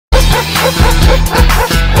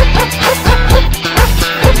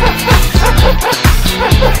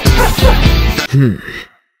What?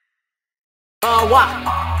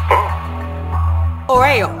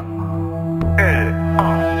 OREO.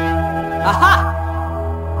 Aha!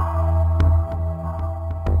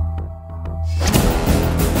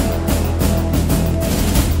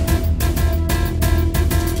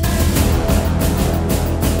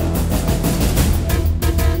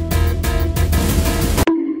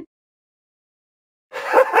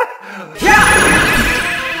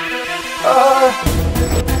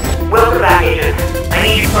 Welcome back, Agent.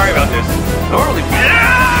 Sorry about this. Normally.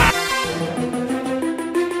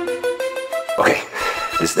 Okay,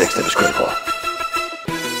 this next step is critical.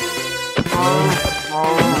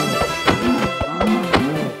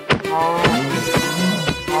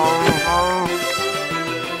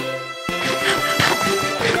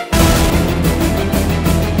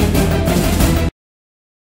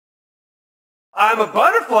 I'm a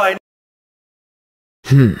butterfly.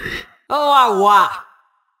 Oh, wow.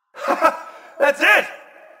 That's it.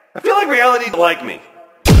 I feel like reality doesn't like me.